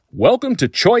Welcome to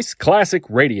Choice Classic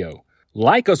Radio.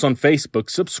 Like us on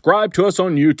Facebook, subscribe to us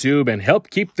on YouTube, and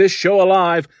help keep this show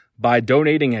alive by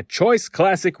donating at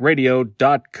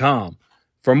choiceclassicradio.com.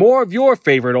 For more of your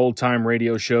favorite old-time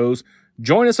radio shows,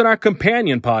 join us on our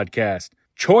companion podcast,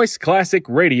 Choice Classic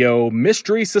Radio,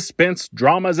 Mystery, Suspense,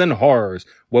 Dramas, and Horrors,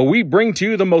 where we bring to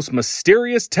you the most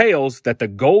mysterious tales that the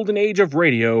golden age of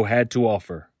radio had to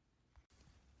offer.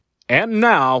 And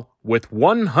now, with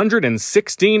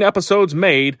 116 episodes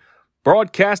made,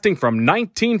 broadcasting from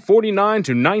 1949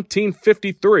 to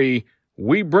 1953,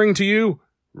 we bring to you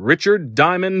Richard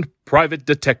Diamond, Private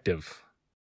Detective.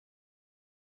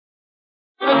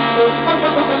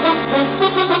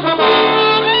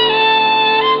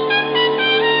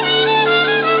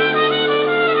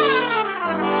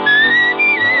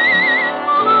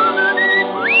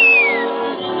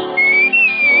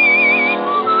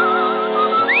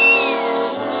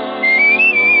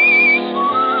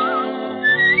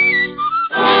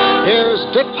 Here's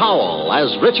Dick Powell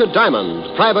as Richard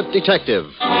Diamond, Private Detective.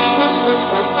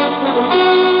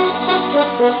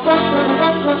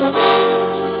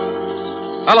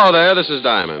 Hello there, this is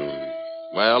Diamond.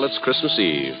 Well, it's Christmas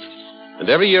Eve. And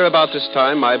every year about this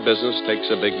time, my business takes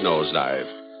a big nosedive.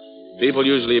 People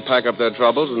usually pack up their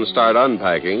troubles and start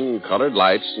unpacking colored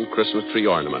lights and Christmas tree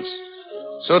ornaments.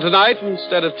 So tonight,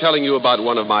 instead of telling you about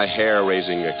one of my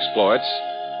hair-raising exploits,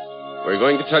 we're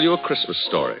going to tell you a Christmas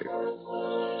story.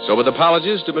 So with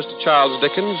apologies to Mr. Charles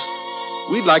Dickens,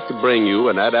 we'd like to bring you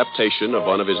an adaptation of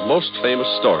one of his most famous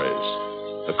stories,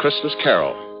 A Christmas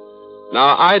Carol.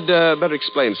 Now, I'd better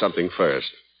explain something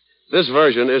first. This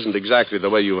version isn't exactly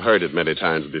the way you've heard it many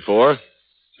times before.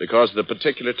 Because of the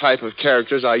particular type of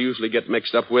characters I usually get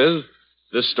mixed up with,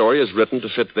 this story is written to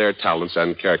fit their talents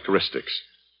and characteristics.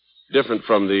 Different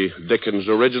from the Dickens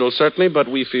original, certainly, but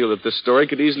we feel that this story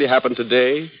could easily happen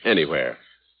today, anywhere.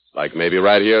 Like maybe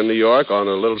right here in New York on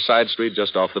a little side street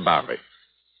just off the Bowery.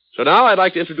 So now I'd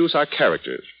like to introduce our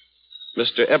characters.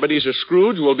 Mr. Ebenezer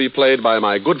Scrooge will be played by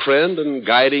my good friend and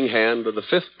guiding hand of the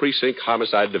 5th Precinct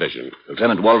Homicide Division,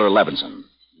 Lieutenant Walter Levinson.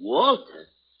 Walter?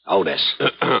 Otis.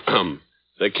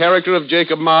 The character of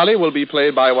Jacob Marley will be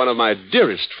played by one of my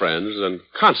dearest friends and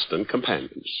constant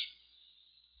companions.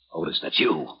 Otis, that's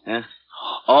you. Huh?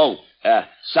 Oh,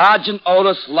 Sergeant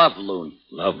Otis Loveloon.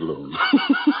 Loveloon.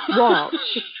 Walsh.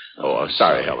 Oh,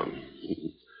 sorry, Helen.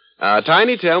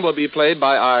 Tiny Tim will be played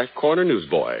by our corner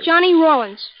newsboy. Johnny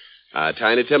Rawlins.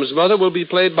 Tiny Tim's mother will be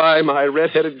played by my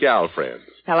red-headed gal friend.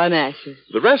 Helen Asher.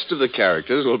 The rest of the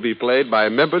characters will be played by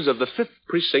members of the 5th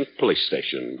Precinct Police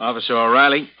Station. Officer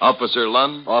O'Reilly. Officer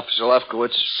Lund. Officer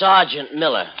Lefkowitz. Sergeant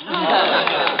Miller.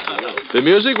 The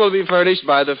music will be furnished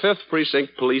by the 5th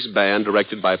Precinct Police Band,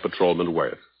 directed by Patrolman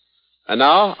Worth. And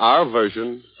now, our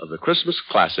version of the Christmas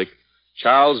classic,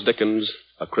 Charles Dickens'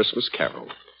 A Christmas Carol.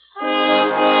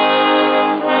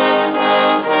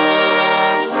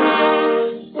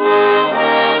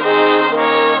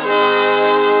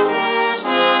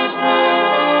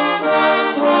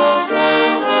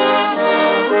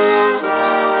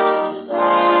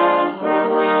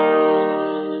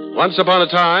 Once upon a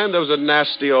time, there was a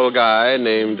nasty old guy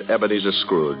named Ebenezer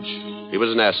Scrooge. He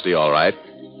was nasty, all right.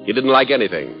 He didn't like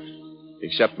anything,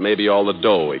 except maybe all the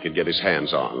dough he could get his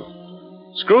hands on.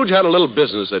 Scrooge had a little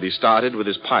business that he started with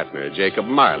his partner, Jacob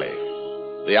Marley.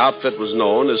 The outfit was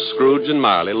known as Scrooge and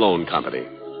Marley Loan Company.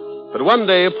 But one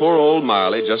day, poor old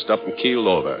Marley just up and keeled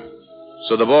over.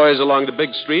 So the boys along the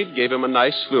big street gave him a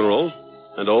nice funeral,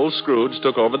 and old Scrooge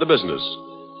took over the business.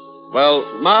 Well,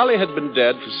 Marley had been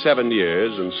dead for 7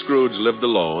 years, and Scrooge lived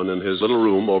alone in his little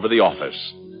room over the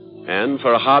office. And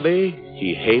for a hobby,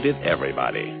 he hated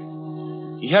everybody.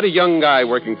 He had a young guy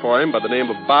working for him by the name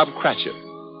of Bob Cratchit.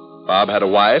 Bob had a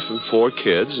wife and 4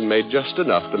 kids and made just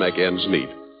enough to make ends meet.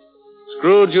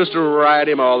 Scrooge used to ride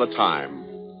him all the time.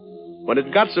 When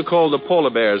it got so cold the polar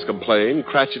bears complained,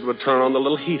 Cratchit would turn on the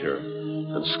little heater,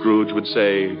 and Scrooge would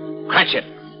say, Cratchit,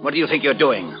 what do you think you're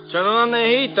doing? Turning on the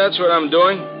heat, that's what I'm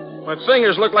doing. My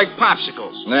fingers look like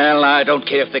popsicles. Well, I don't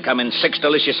care if they come in 6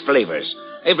 delicious flavors.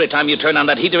 Every time you turn on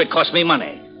that heater, it costs me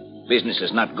money. Business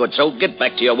is not good, so get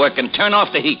back to your work and turn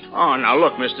off the heat. Oh, now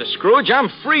look, Mr. Scrooge, I'm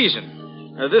freezing.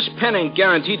 This pen ain't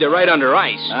guaranteed to ride under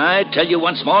ice. I tell you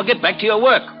once more, get back to your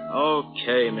work.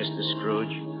 Okay, Mr.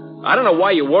 Scrooge. I don't know why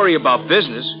you worry about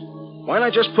business. Why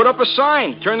not just put up a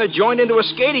sign, turn the joint into a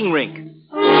skating rink?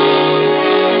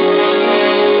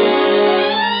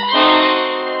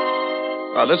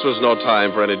 Well, this was no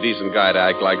time for any decent guy to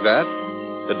act like that.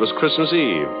 It was Christmas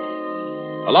Eve.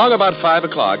 Along about 5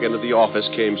 o'clock, into the office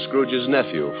came Scrooge's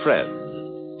nephew, Fred.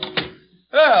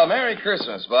 Well, Merry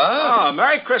Christmas, Bob. Oh,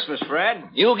 Merry Christmas, Fred.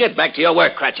 You get back to your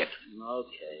work, Cratchit.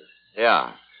 Okay.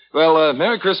 Yeah. Well,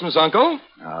 Merry Christmas, Uncle.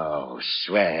 Oh,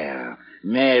 swell.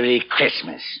 Merry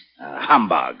Christmas.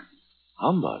 Humbug.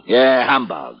 Humbug? Yeah,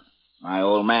 humbug. My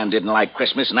old man didn't like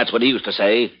Christmas, and that's what he used to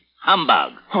say.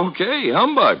 Humbug. Okay,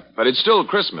 humbug. But it's still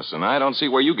Christmas, and I don't see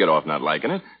where you get off not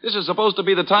liking it. This is supposed to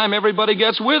be the time everybody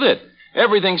gets with it.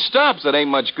 Everything stops that ain't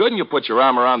much good, and you put your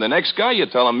arm around the next guy, you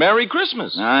tell him Merry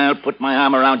Christmas. I'll put my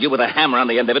arm around you with a hammer on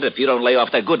the end of it if you don't lay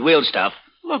off that goodwill stuff.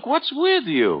 Look, what's with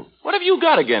you? What have you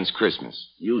got against Christmas?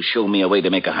 You show me a way to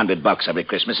make $100 every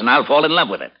Christmas, and I'll fall in love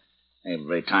with it.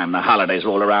 Every time the holidays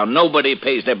roll around, nobody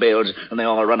pays their bills, and they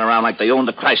all run around like they own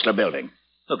the Chrysler Building.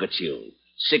 Look at you.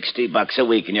 $60 a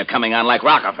week, and you're coming on like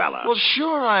Rockefeller. Well,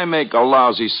 sure, I make a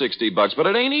lousy $60, but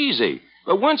it ain't easy.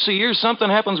 But once a year, something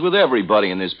happens with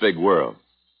everybody in this big world.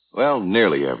 Well,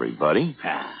 nearly everybody.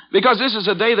 Because this is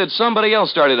a day that somebody else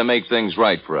started to make things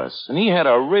right for us, and he had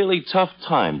a really tough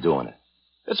time doing it.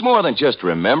 It's more than just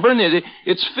remembering.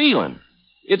 It's feeling.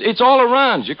 It's all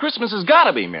around you. Christmas has got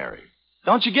to be merry.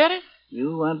 Don't you get it?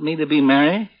 You want me to be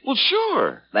merry? Well,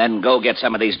 sure. Then go get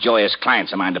some of these joyous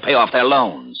clients of mine to pay off their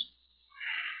loans.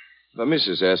 The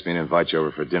missus asked me to invite you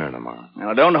over for dinner tomorrow.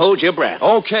 Now, don't hold your breath.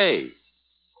 Okay.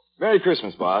 Merry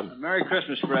Christmas, Bob. Merry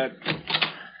Christmas, Fred.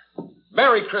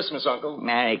 Merry Christmas, Uncle.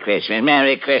 Merry Christmas.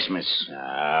 Merry Christmas.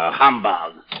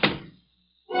 Humbug.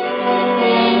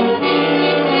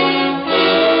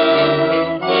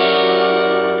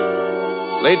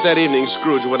 Late that evening,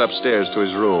 Scrooge went upstairs to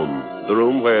his room, the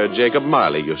room where Jacob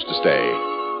Marley used to stay.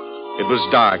 It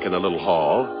was dark in the little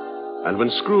hall, and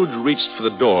when Scrooge reached for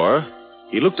the door,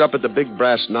 he looked up at the big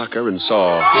brass knocker and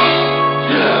saw...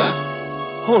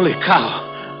 Holy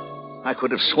cow. I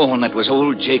could have sworn that was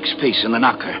old Jake's face in the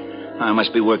knocker. I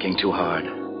must be working too hard.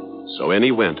 So in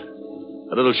he went.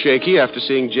 A little shaky after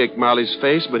seeing Jake Marley's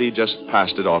face, but he just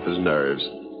passed it off his nerves.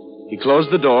 He closed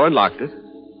the door and locked it,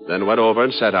 then went over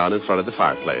and sat down in front of the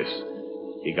fireplace.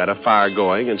 He got a fire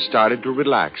going and started to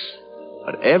relax.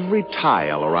 But every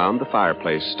tile around the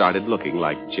fireplace started looking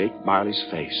like Jake Marley's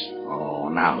face. Oh,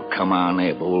 now, come on,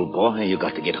 Abe, old boy. You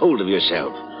got to get hold of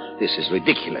yourself. This is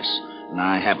ridiculous, and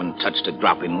I haven't touched a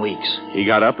drop in weeks. He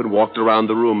got up and walked around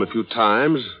the room a few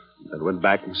times, then went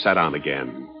back and sat down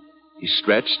again. He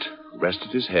stretched, rested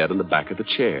his head on the back of the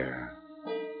chair.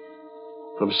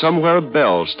 From somewhere a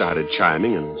bell started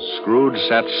chiming, and Scrooge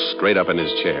sat straight up in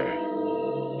his chair.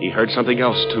 He heard something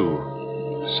else, too.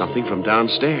 Something from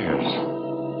downstairs.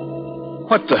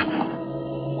 What the...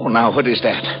 Oh, now, what is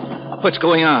that? What's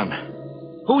going on?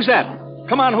 Who's that?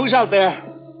 Come on, who's out there?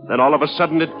 Then all of a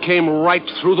sudden it came right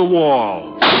through the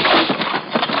wall.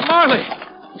 Marley!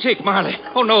 Jake Marley.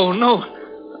 Oh, no.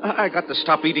 I got to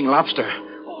stop eating lobster.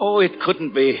 Oh, it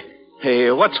couldn't be. Hey,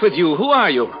 what's with you? Who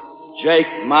are you?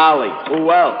 Jake Marley.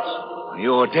 Who else?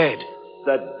 You're dead.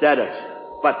 The deadest.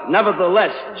 But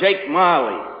nevertheless, Jake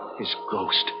Marley. His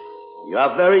ghost.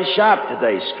 You're very sharp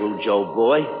today, Scrooge, old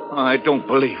boy. I don't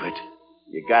believe it.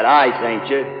 You got eyes, ain't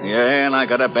you? Yeah, and I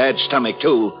got a bad stomach,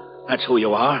 too. That's who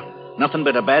you are. Nothing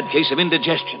but a bad case of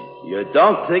indigestion. You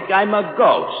don't think I'm a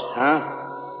ghost, huh?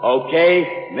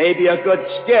 Okay, maybe a good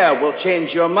scare will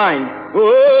change your mind.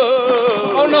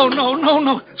 Whoa! Oh,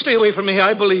 no. Stay away from me.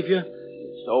 I believe you.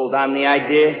 Sold on the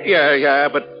idea? Yeah,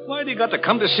 but why'd he got to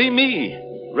come to see me?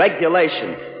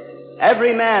 Regulations.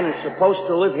 Every man is supposed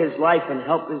to live his life and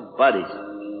help his buddies.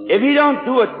 If he don't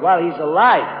do it while he's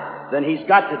alive, then he's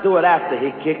got to do it after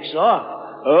he kicks off.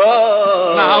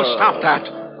 Oh! Now, stop that.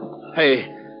 Hey,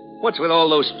 what's with all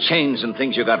those chains and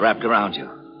things you got wrapped around you?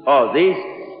 Oh, these?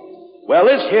 Well,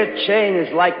 this here chain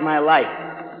is like my life.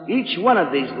 Each one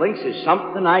of these links is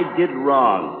something I did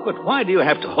wrong. But why do you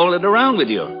have to hold it around with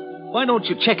you? Why don't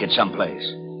you check it someplace?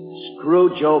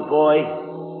 Scrooge, old boy,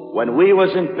 when we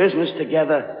was in business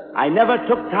together, I never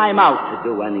took time out to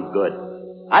do any good.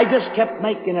 I just kept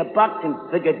making a buck and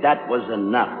figured that was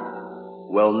enough.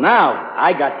 Well, now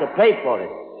I got to pay for it.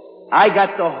 I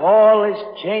got to haul this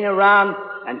chain around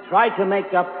and try to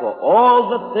make up for all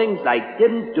the things I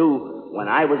didn't do when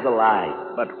I was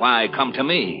alive. But why come to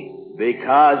me?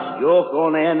 Because you're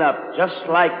going to end up just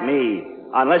like me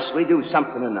unless we do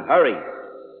something in a hurry.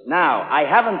 Now, I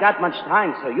haven't got much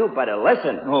time, so you better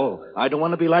listen. Oh, I don't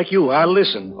want to be like you. I'll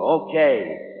listen.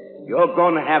 Okay. You're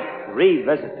going to have 3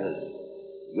 visitors.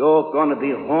 You're going to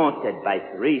be haunted by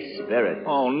 3 spirits.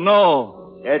 Oh,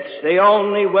 no. It's the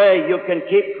only way you can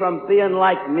keep from being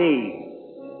like me.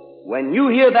 When you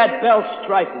hear that bell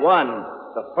strike 1,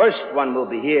 the first one will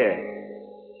be here.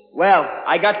 Well,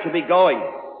 I got to be going.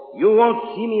 You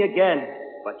won't see me again,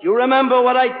 but you remember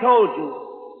what I told you.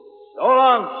 So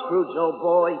long, Scrooge, old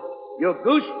boy. Your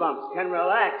goosebumps can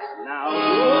relax now.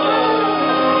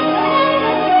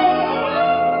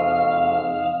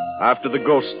 After the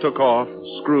ghost took off,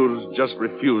 Scrooge just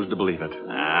refused to believe it.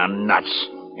 Nuts.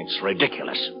 It's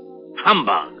ridiculous.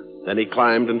 Humbug. Then he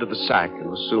climbed into the sack and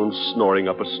was soon snoring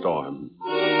up a storm.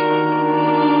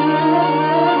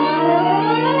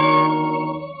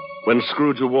 When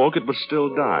Scrooge awoke, it was still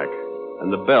dark,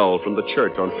 and the bell from the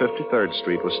church on 53rd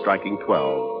Street was striking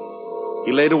 12.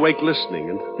 He laid awake listening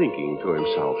and thinking to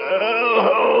himself.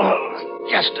 Oh,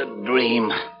 just a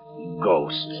dream.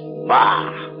 Ghosts.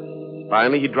 Bah.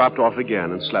 Finally, he dropped off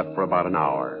again and slept for about an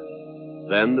hour.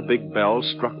 Then the big bell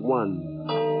struck 1.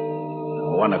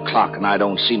 1 o'clock and I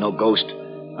don't see no ghost.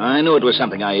 I knew it was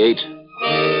something I ate.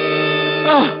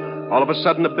 Oh! All of a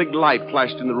sudden, a big light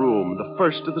flashed in the room. The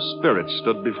first of the spirits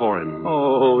stood before him.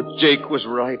 Oh, Jake was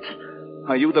right.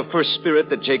 Are you the first spirit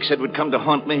that Jake said would come to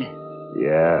haunt me?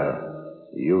 Yeah,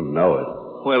 you know it.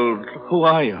 Well, who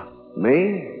are you?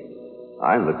 Me?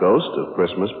 I'm the ghost of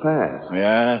Christmas past.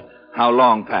 Yeah? How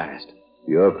long past?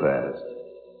 Your past.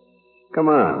 Come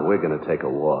on, we're going to take a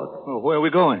walk. Oh, where are we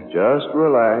going? Just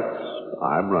relax.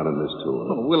 I'm running this tour.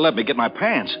 Oh, well, let me get my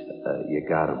pants. You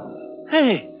got 'em.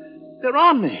 Hey, they're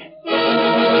on me.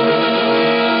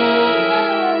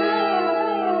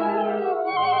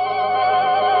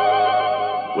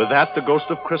 With that, the ghost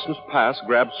of Christmas past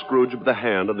grabbed Scrooge by the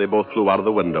hand, and they both flew out of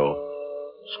the window.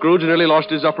 Scrooge nearly lost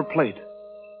his upper plate.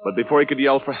 But before he could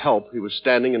yell for help, he was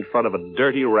standing in front of a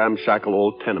dirty, ramshackle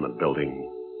old tenement building.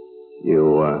 You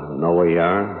know where you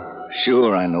are?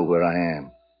 Sure, I know where I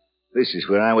am. This is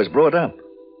where I was brought up.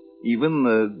 Even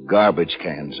the garbage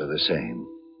cans are the same.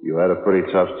 You had a pretty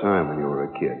tough time when you were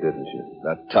a kid, didn't you?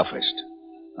 The toughest.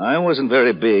 I wasn't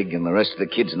very big, and the rest of the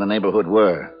kids in the neighborhood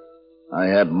were. I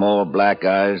had more black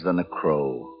eyes than a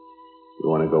crow. You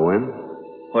want to go in?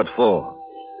 What for?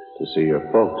 To see your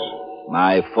folks.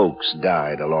 My folks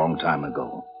died a long time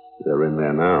ago. They're in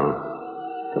there now.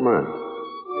 Come on.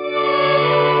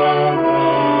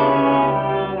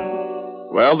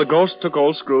 Well, the ghost took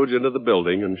old Scrooge into the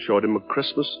building and showed him a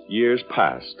Christmas years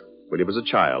past, when he was a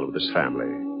child with his family.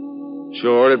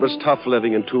 Sure, it was tough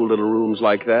living in 2 little rooms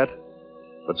like that,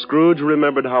 but Scrooge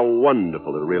remembered how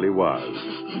wonderful it really was.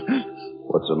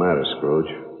 What's the matter,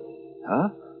 Scrooge? Huh?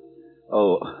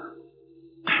 Oh,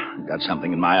 got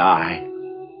something in my eye.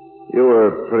 You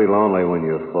were pretty lonely when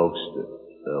your folks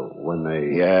when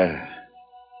they... Yeah.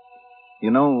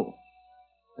 You know,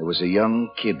 there was a young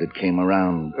kid that came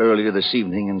around earlier this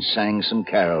evening and sang some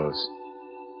carols.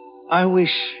 I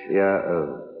wish... Yeah,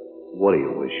 what do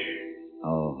you wish?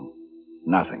 Oh,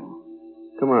 nothing.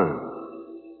 Come on.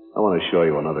 I want to show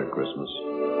you another Christmas.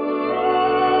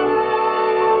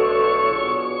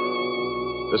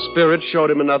 The spirit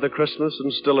showed him another Christmas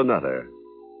and still another.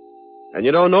 And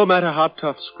you know, no matter how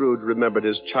tough Scrooge remembered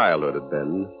his childhood had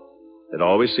been, it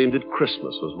always seemed that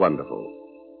Christmas was wonderful.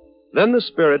 Then the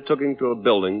spirit took him to a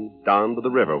building down by the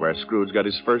river where Scrooge got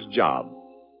his first job.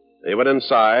 They went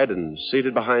inside, and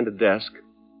seated behind a desk,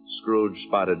 Scrooge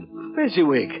spotted...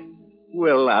 Fezziwig.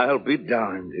 Well, I'll be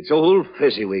darned. It's old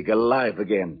Fezziwig alive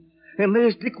again. And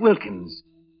there's Dick Wilkins.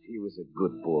 He was a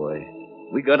good boy.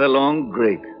 We got along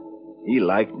great. He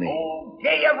liked me.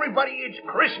 Okay, everybody, it's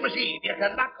Christmas Eve. You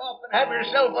can knock off and have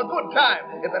yourself a good time.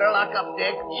 You better lock up,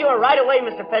 Dick. Sure, right away,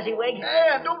 Mr. Fezziwig.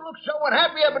 And don't look so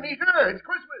unhappy, Ebenezer. It's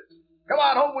Christmas. Come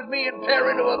on home with me and tear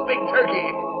into a big turkey.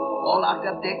 All locked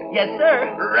up, Dick? Yes,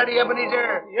 sir. Ready,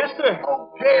 Ebenezer? Yes, sir.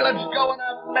 Okay, let's go and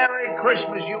have Merry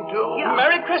Christmas, you two. Yeah.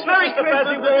 Merry Christmas, Mr.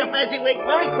 Fezziwig. Mr. Fezziwig.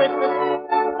 Merry Christmas.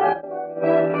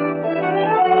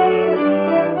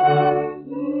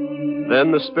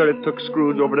 Then the spirit took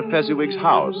Scrooge over to Fezziwig's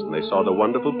house, and they saw the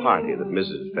wonderful party that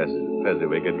Mrs.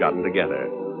 Fezziwig had gotten together.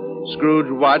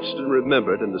 Scrooge watched and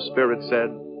remembered, and the spirit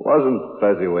said, Wasn't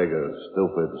Fezziwig a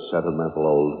stupid, sentimental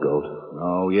old goat?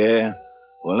 Oh, yeah?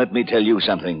 Well, let me tell you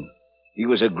something. He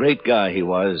was a great guy, he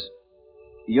was.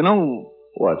 You know...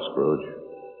 What, Scrooge?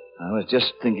 I was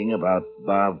just thinking about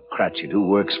Bob Cratchit, who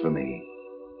works for me.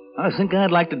 I think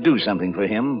I'd like to do something for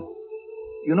him.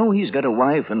 You know he's got a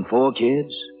wife and 4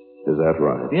 kids? Is that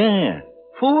right? Yeah,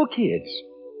 4 kids.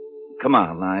 Come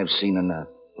on, I've seen enough.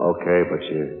 Okay, but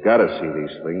you gotta see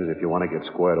these things if you want to get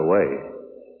squared away.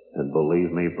 And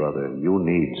believe me, brother, you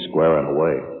need squaring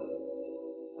away.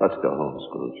 Let's go home,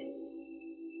 Scrooge.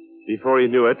 Before he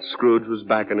knew it, Scrooge was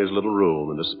back in his little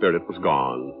room, and the spirit was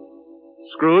gone.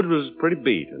 Scrooge was pretty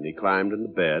beat, and he climbed into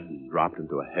bed and dropped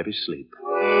into a heavy sleep.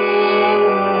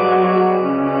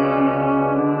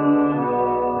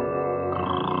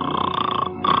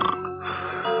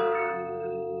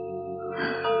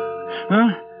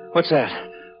 Huh? What's that?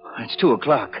 It's 2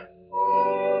 o'clock.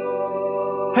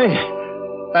 Hey,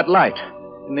 that light.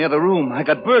 In the other room, I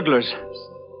got burglars.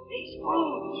 Hey,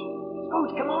 Scrooge.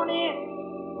 Scrooge, come on in.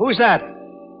 Who's that?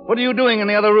 What are you doing in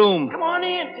the other room? Come on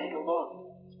in, take a look.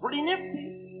 It's pretty nifty.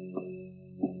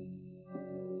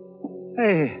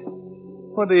 Hey,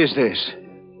 what is this?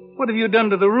 What have you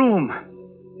done to the room?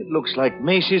 It looks like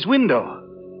Macy's window.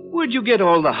 Where'd you get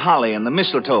all the holly and the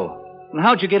mistletoe? And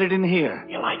how'd you get it in here?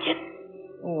 You like it?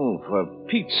 Oh, for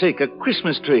Pete's sake, a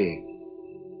Christmas tree.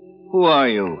 Who are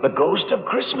you? The ghost of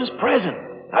Christmas present.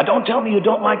 Now, don't tell me you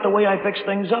don't like the way I fix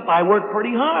things up. I work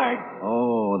pretty hard.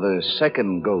 Oh, the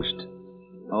second ghost.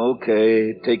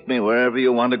 Okay, take me wherever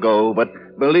you want to go, but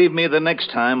believe me, the next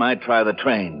time I try the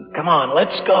train. Come on,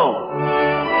 let's go.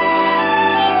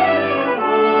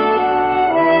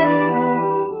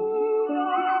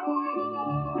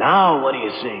 Now, what do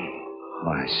you see? Oh,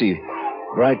 I see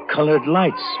bright colored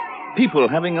lights. People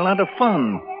having a lot of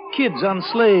fun. Kids on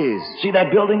sleighs. See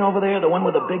that building over there? The one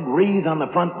with the big wreath on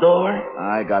the front door?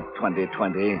 I got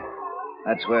 2020.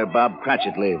 That's where Bob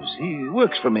Cratchit lives. He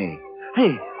works for me.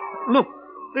 Hey, look.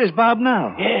 There's Bob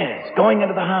now. Yes, going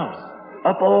into the house.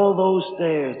 Up all those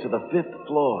stairs to the 5th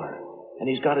floor. And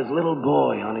he's got his little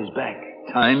boy on his back.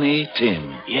 Tiny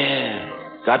Tim. Yeah.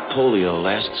 Got polio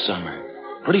last summer.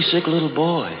 Pretty sick little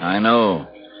boy. I know.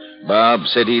 Bob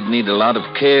said he'd need a lot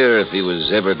of care if he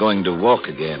was ever going to walk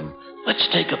again. Let's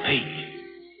take a peek.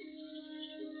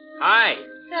 Hi.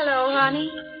 Hello,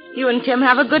 honey. You and Tim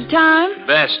have a good time?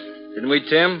 Best. Didn't we,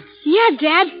 Tim? Yeah,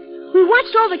 Dad. We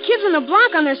watched all the kids on the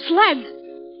block on their sleds.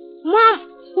 Mom,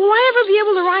 will I ever be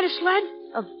able to ride a sled?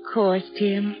 Of course,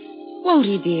 Tim. Won't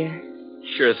he, dear?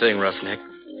 Sure thing, Roughneck.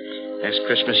 Next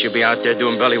Christmas, you'll be out there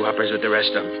doing belly whoppers with the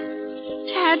rest of them.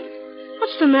 Dad,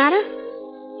 what's the matter?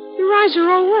 Your eyes are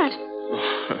all wet.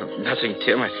 Oh, nothing,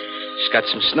 Tim. I just got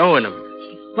some snow in them.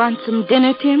 Want some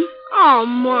dinner, Tim? Oh,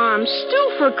 Mom,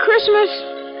 stew for Christmas?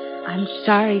 I'm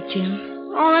sorry,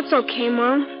 Tim. Oh, that's okay,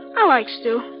 Mom. I like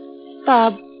stew.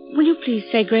 Bob, will you please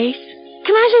say grace?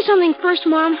 Can I say something first,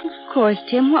 Mom? Of course,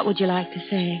 Tim. What would you like to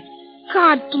say?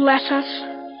 God bless us.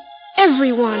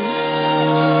 Everyone.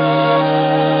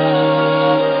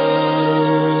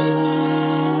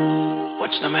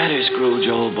 What's the matter, Scrooge,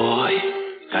 old boy?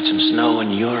 Got some snow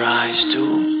in your eyes,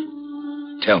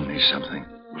 too? Tell me something.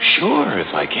 Sure,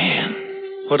 if I can.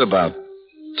 What about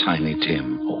Tiny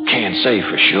Tim? Oh, can't say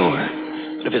for sure.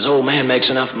 But if his old man makes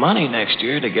enough money next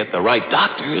year to get the right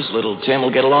doctors, little Tim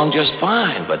will get along just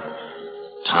fine. But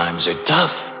times are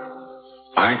tough,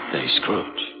 aren't they,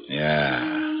 Scrooge? Yeah.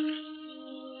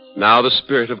 Now the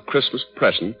spirit of Christmas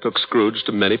present took Scrooge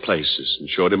to many places and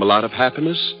showed him a lot of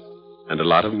happiness and a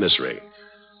lot of misery.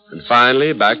 And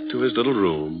finally, back to his little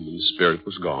room, and the spirit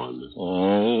was gone.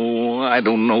 Oh, I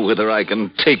don't know whether I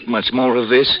can take much more of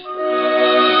this.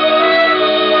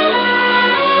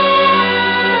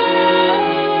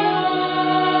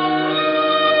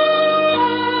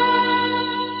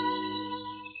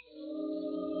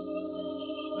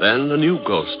 Then a new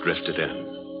ghost drifted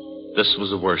in. This was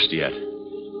the worst yet.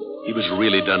 He was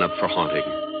really done up for haunting.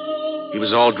 He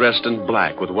was all dressed in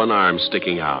black with one arm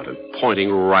sticking out and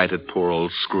pointing right at poor old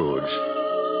Scrooge.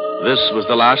 This was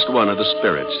the last one of the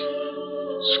spirits.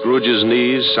 Scrooge's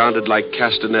knees sounded like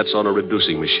castanets on a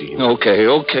reducing machine. Okay.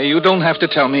 You don't have to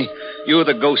tell me. You're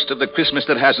the ghost of the Christmas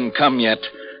that hasn't come yet.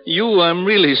 You I'm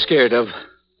really scared of.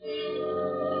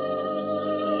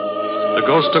 The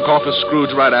ghost took off with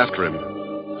Scrooge right after him.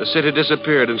 The city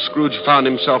disappeared, and Scrooge found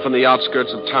himself in the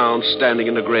outskirts of town standing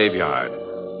in a graveyard.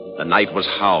 The night was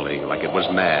howling like it was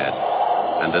mad.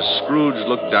 And as Scrooge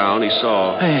looked down, he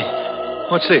saw... Hey,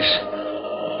 what's this?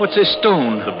 What's this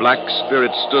stone? The black spirit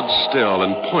stood still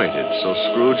and pointed, so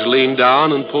Scrooge leaned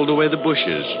down and pulled away the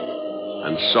bushes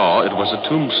and saw it was a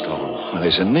tombstone. Well,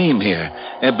 there's a name here.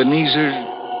 Ebenezer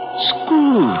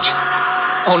Scrooge.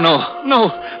 Oh, no.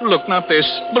 Look, not this.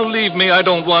 Believe me, I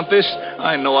don't want this.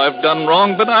 I know I've done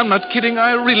wrong, but I'm not kidding.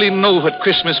 I really know what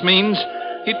Christmas means.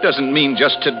 It doesn't mean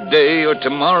just today or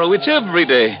tomorrow. It's every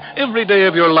day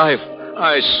of your life.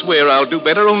 I swear I'll do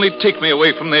better. Only take me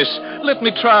away from this. Let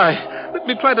me try. Let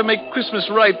me try to make Christmas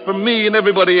right for me and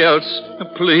everybody else.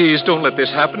 Please, don't let this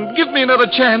happen. Give me another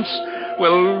chance.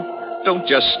 Well, don't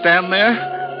just stand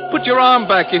there. Put your arm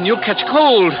back in. You'll catch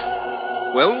cold.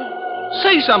 Well,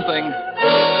 say something.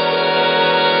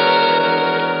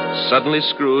 Suddenly,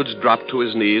 Scrooge dropped to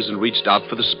his knees and reached out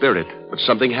for the spirit. But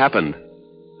something happened.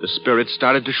 The spirit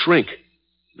started to shrink.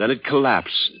 Then it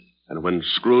collapsed. And when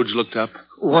Scrooge looked up...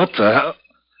 What the...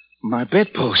 My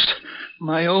bedpost.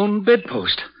 My own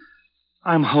bedpost.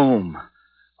 I'm home.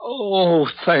 Oh,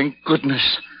 thank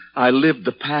goodness. I lived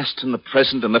the past and the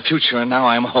present and the future, and now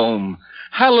I'm home.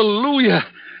 Hallelujah!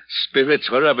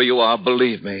 Spirits, wherever you are,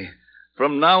 believe me.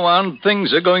 From now on,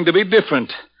 things are going to be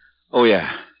different. Oh,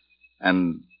 yeah.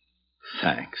 And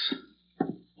thanks.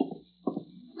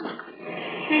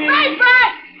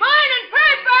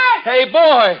 Hey,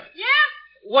 boy. Yeah?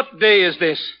 What day is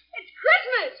this? It's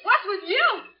Christmas. What's with you?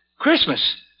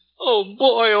 Christmas. Oh,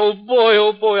 boy, oh, boy,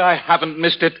 oh, boy. I haven't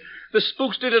missed it. The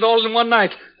spooks did it all in one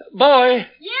night. Boy.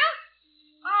 Yeah?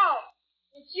 Oh,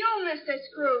 it's you, Mr.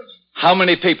 Scrooge. How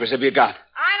many papers have you got?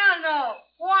 I don't know.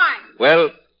 Why? Well,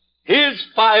 here's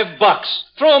 $5.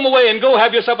 Throw them away and go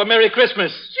have yourself a Merry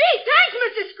Christmas. Gee, thanks,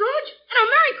 Mr. Scrooge. And a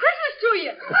Merry Christmas to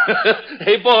you.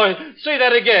 Hey, boy, say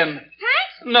that again.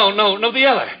 Thanks? No, the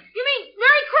other. You mean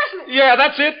Merry Christmas? Yeah,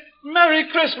 that's it. Merry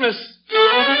Christmas.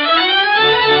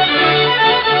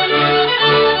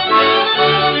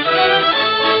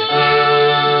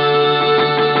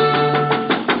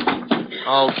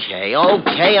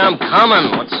 Okay, I'm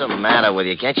coming. What's the matter with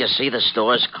you? Can't you see the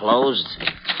store's closed?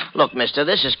 Look, mister,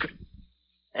 this is...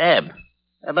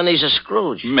 Ebenezer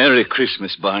Scrooge. Merry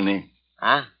Christmas, Barney.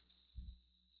 Huh?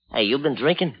 Hey, you been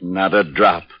drinking? Not a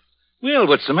drop. Well,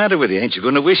 what's the matter with you? Ain't you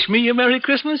going to wish me a Merry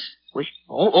Christmas?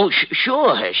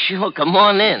 Sure. Come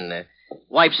on in.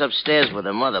 Wife's upstairs with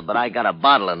her mother, but I got a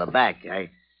bottle in the back. I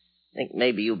think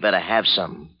maybe you better have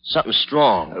something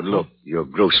strong. Look, your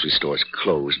grocery store's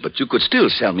closed, but you could still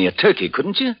sell me a turkey,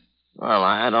 couldn't you? Well,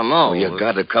 I don't know. Oh, you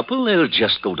got a couple? They'll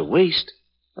just go to waste.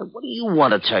 What do you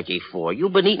want a turkey for?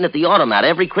 You've been eating at the automat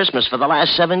every Christmas for the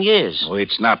last 7 years. Oh,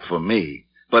 it's not for me.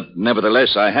 But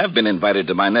nevertheless, I have been invited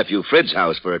to my nephew Fred's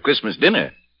house for a Christmas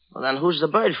dinner. Well, then who's the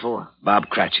bird for? Bob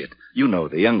Cratchit. You know,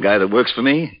 the young guy that works for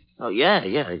me. Oh, yeah.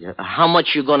 How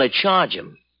much you gonna charge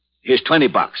him? Here's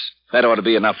 $20. That ought to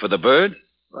be enough for the bird.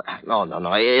 No.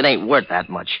 It ain't worth that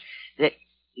much.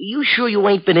 You sure you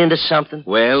ain't been into something?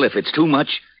 Well, if it's too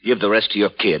much, give the rest to your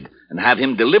kid and have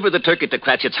him deliver the turkey to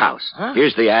Cratchit's house. Huh?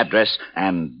 Here's the address,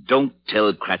 and don't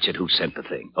tell Cratchit who sent the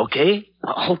thing, okay?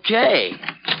 Okay.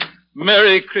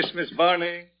 Merry Christmas,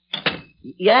 Barney.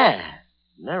 Yeah.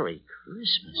 Merry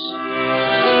Christmas.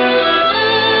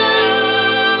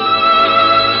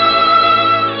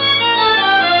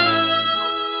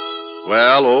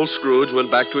 Well, old Scrooge went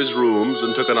back to his rooms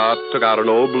and took out an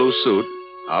old blue suit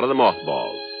out of the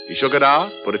mothballs. He shook it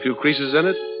out, put a few creases in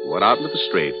it, and went out into the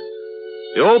street.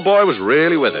 The old boy was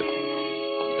really with it.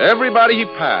 Everybody he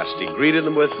passed, he greeted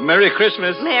them with, Merry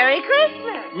Christmas. Merry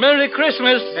Christmas. Merry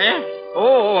Christmas.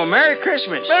 Oh, Merry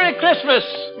Christmas. Merry Christmas.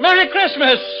 Merry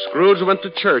Christmas. Scrooge went to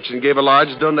church and gave a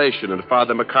large donation, and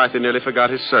Father McCarthy nearly forgot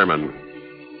his sermon.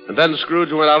 And then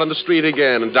Scrooge went out on the street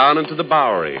again and down into the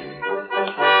Bowery.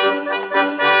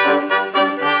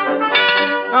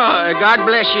 Oh, God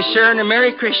bless you, sir, and a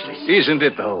Merry Christmas. Isn't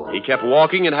it, though? He kept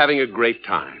walking and having a great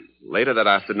time. Later that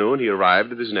afternoon, he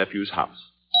arrived at his nephew's house.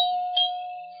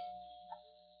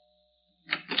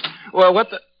 Well, what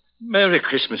the... Merry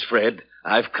Christmas, Fred.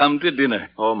 I've come to dinner.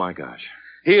 Oh, my gosh.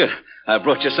 Here, I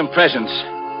brought you some presents.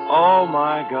 Oh,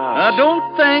 my gosh. Now,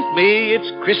 don't thank me.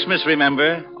 It's Christmas,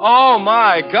 remember? Oh,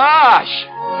 my gosh!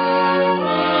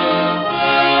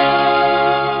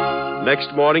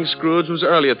 Next morning, Scrooge was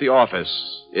early at the office.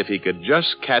 If he could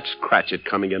just catch Cratchit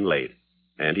coming in late.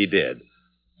 And he did.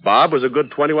 Bob was a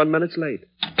good 21 minutes late.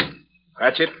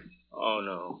 Cratchit? Oh,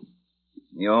 no.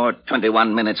 You're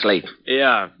 21 minutes late.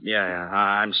 Yeah.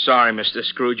 I'm sorry, Mr.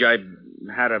 Scrooge. I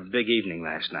had a big evening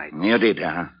last night. You did,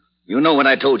 huh? You know what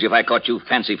I told you if I caught you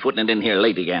fancy-footing it in here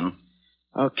late again.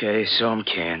 Okay, so I'm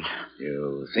canned.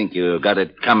 You think you got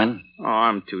it coming? Oh,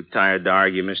 I'm too tired to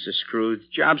argue, Mr. Scrooge.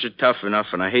 Jobs are tough enough,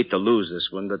 and I hate to lose this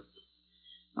one, but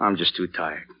I'm just too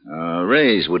tired. A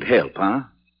raise would help, huh?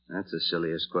 That's the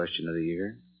silliest question of the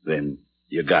year. Then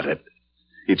you got it.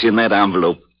 It's in that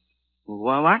envelope.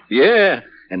 What? Yeah,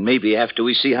 and maybe after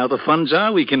we see how the funds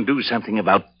are, we can do something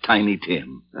about Tiny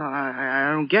Tim. No,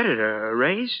 I don't get it. A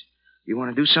raise? You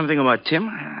want to do something about Tim?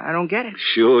 I don't get it.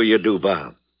 Sure you do,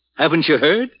 Bob. Haven't you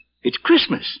heard? It's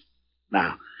Christmas.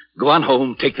 Now, go on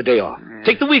home, take the day off. Yeah.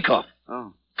 Take the week off.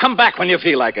 Oh. Come back when you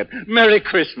feel like it. Merry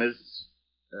Christmas.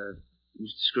 Mr.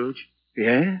 Scrooge?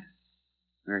 Yeah?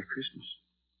 Merry Christmas.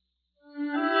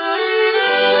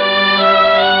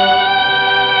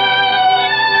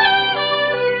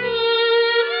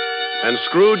 And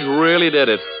Scrooge really did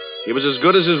it. He was as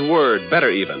good as his word, better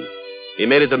even. He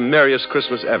made it the merriest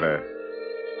Christmas ever.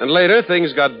 And later,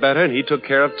 things got better, and he took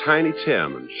care of Tiny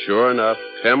Tim. And sure enough,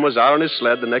 Tim was out on his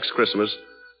sled the next Christmas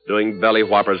doing belly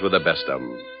whoppers with the best of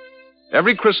them.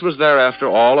 Every Christmas thereafter,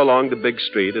 all along the big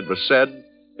street, it was said,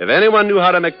 if anyone knew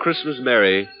how to make Christmas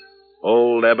merry,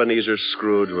 old Ebenezer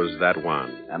Scrooge was that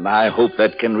one. And I hope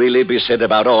that can really be said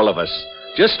about all of us,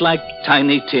 just like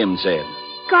Tiny Tim said.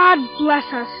 God bless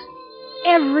us,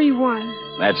 everyone.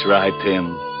 That's right,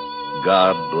 Tim.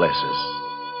 God bless us,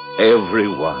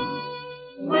 everyone.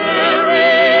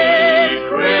 Merry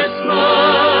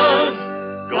Christmas.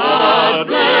 God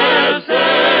bless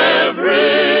everyone.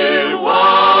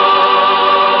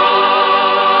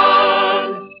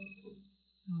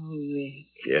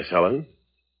 Helen.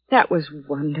 That was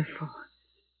wonderful.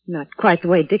 Not quite the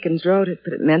way Dickens wrote it,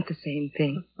 but it meant the same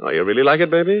thing. Oh, you really like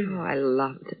it, baby? Oh, I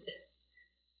loved it.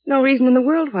 No reason in the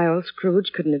world why old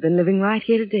Scrooge couldn't have been living right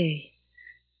here today.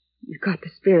 You've got the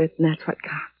spirit, and that's what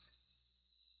counts.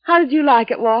 How did you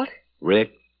like it, Walt?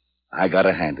 Rick, I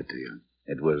gotta hand it to you.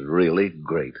 It was really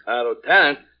great.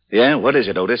 Lieutenant. Yeah, what is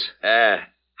it, Otis?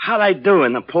 How'd I do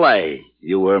in the play?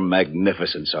 You were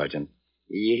magnificent, Sergeant.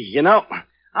 You know,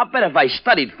 I'll bet if I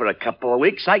studied for a couple of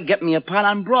weeks, I'd get me a part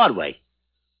on Broadway.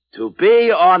 To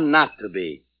be or not to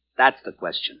be? That's the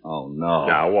question. Oh, no.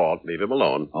 Now, Walt, leave him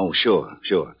alone. Oh, sure.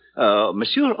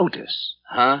 Monsieur Otis.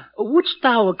 Huh? Wouldst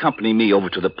thou accompany me over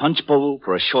to the punch bowl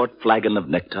for a short flagon of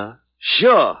nectar?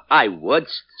 Sure, I would.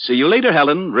 See you later,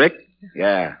 Helen. Rick?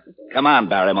 Yeah. Come on,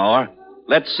 Barrymore.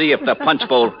 Let's see if the punch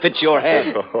bowl fits your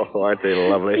head. Oh, aren't they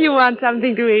lovely? You want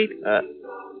something to eat?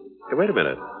 Hey, wait a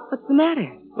minute. What's the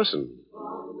matter? Listen.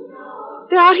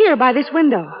 They're out here by this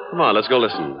window. Come on, let's go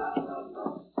listen.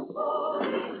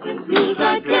 Use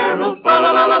that carol, fa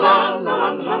la la la la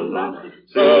la la la.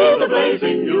 See the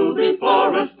blazing new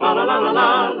before us, fa la la la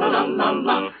la la la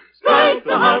la. Strike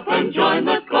the harp and join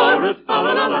the chorus, fa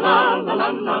la la la la la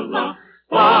la la.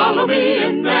 Follow me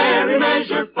in merry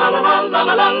measure, fa la la la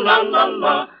la la la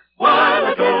la. While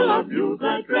I tell of you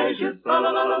that treasure, fa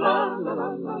la la la la la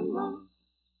la la.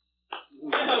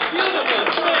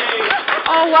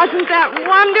 Oh, wasn't that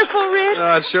wonderful, Rick?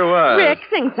 It sure was. Rick,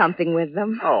 sing something with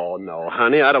them. Oh, no,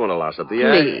 honey, I don't want to louse up the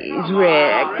act. Please,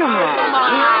 Rick, come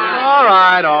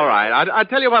on. All right. I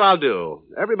tell you what I'll do.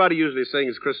 Everybody usually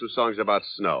sings Christmas songs about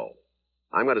snow.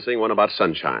 I'm going to sing one about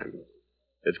sunshine.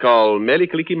 It's called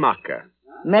Melikalikimaka.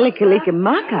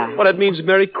 Melikalikimaka? Well, it means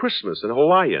Merry Christmas in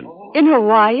Hawaiian. In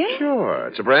Hawaii? Sure.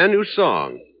 It's a brand new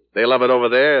song. They love it over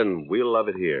there, and we'll love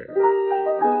it here.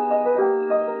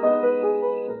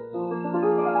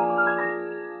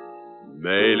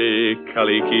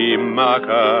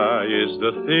 Melikalikimaka is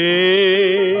the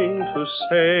thing to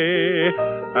say,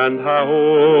 and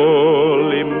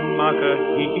haole maka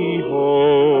hiki-ho.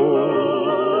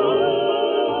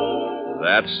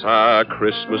 That's our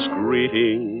Christmas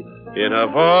greeting in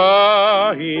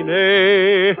Hawaii,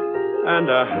 and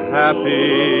a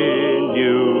happy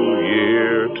new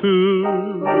year, too.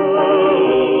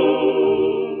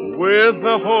 With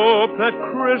the hope that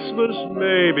Christmas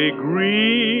may be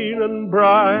green and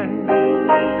bright,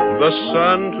 the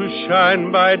sun to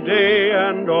shine by day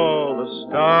and all the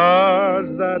stars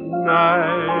that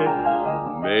night.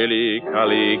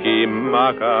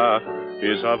 Melikalikimaka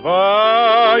is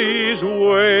Hawaii's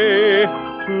way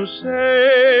to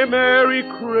say Merry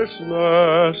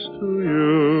Christmas to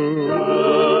you.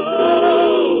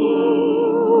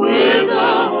 With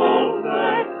the hope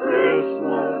that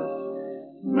Christmas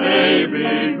may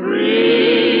be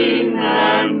green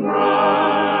and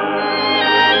bright,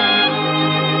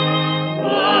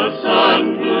 the sun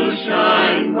to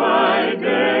shine by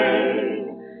day,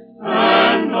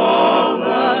 and all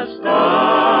the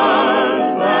stars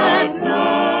that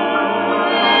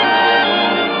night.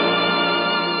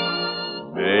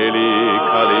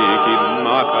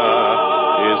 Melikalikimaka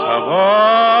is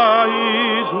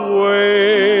Hawaii's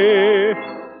way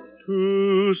to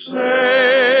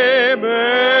say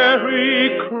Merry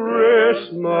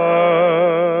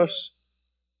Christmas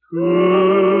to you.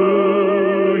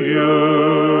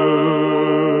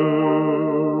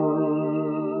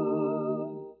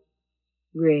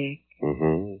 Rick.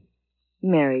 Mm-hmm.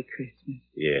 Merry Christmas.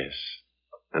 Yes.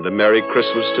 And a Merry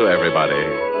Christmas to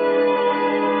everybody.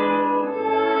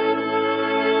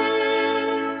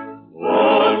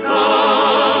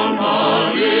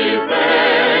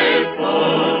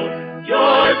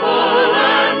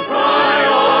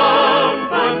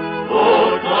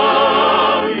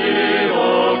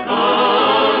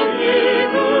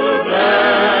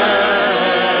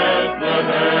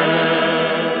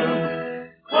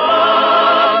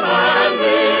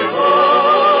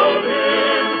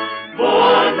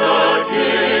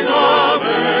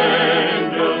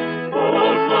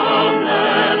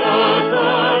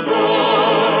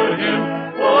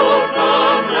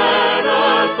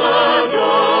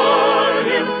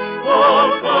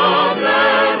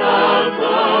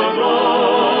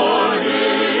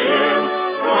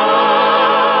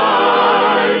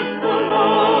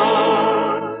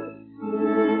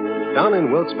 Down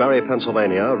in Wilkes-Barre,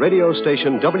 Pennsylvania, radio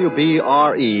station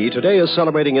WBRE today is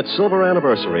celebrating its silver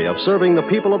anniversary of serving the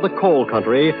people of the coal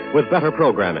country with better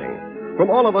programming. From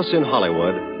all of us in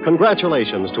Hollywood,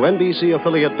 congratulations to NBC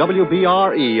affiliate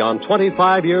WBRE on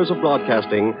 25 years of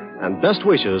broadcasting and best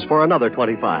wishes for another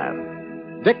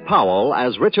 25. Dick Powell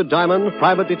as Richard Diamond,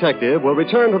 private detective, will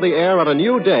return to the air at a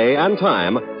new day and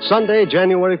time, Sunday,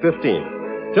 January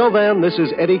 15th. Till then, this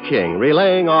is Eddie King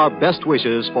relaying our best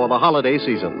wishes for the holiday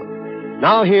season.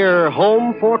 Now hear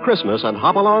Home for Christmas and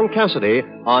Hopalong Cassidy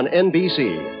on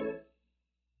NBC.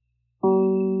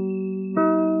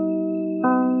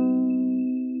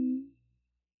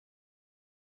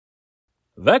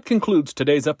 That concludes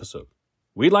today's episode.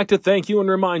 We'd like to thank you and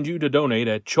remind you to donate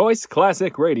at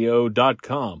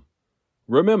choiceclassicradio.com.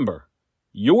 Remember,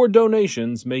 your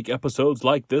donations make episodes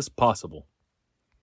like this possible.